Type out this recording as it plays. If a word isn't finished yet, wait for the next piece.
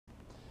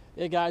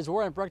Hey guys,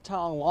 we're in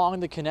Bricktown along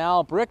the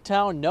canal.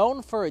 Bricktown,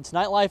 known for its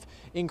nightlife,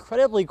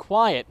 incredibly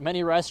quiet.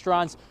 Many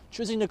restaurants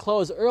choosing to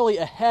close early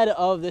ahead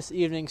of this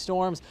evening's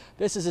storms.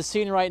 This is a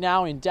scene right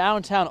now in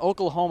downtown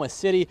Oklahoma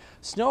City.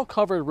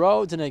 Snow-covered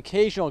roads, an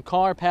occasional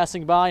car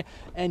passing by,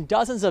 and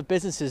dozens of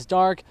businesses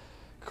dark,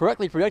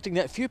 correctly predicting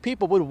that few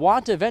people would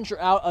want to venture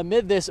out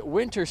amid this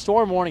winter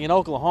storm warning in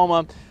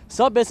Oklahoma.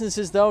 Some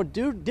businesses, though,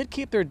 did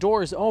keep their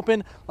doors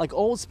open, like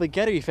Old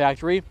Spaghetti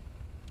Factory.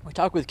 We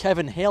talked with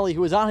Kevin Haley,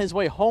 who was on his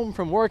way home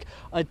from work,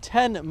 a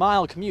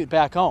 10-mile commute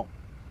back home.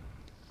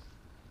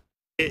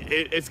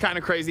 It's kind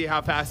of crazy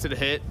how fast it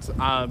hits.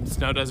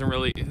 Snow doesn't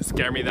really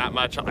scare me that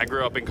much. I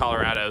grew up in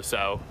Colorado,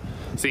 so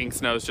seeing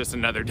snow is just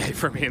another day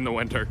for me in the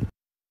winter.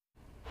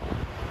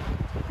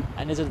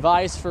 And his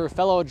advice for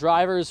fellow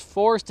drivers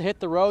forced to hit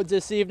the roads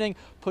this evening: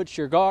 put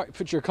your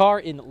car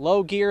in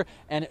low gear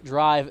and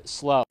drive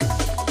slow.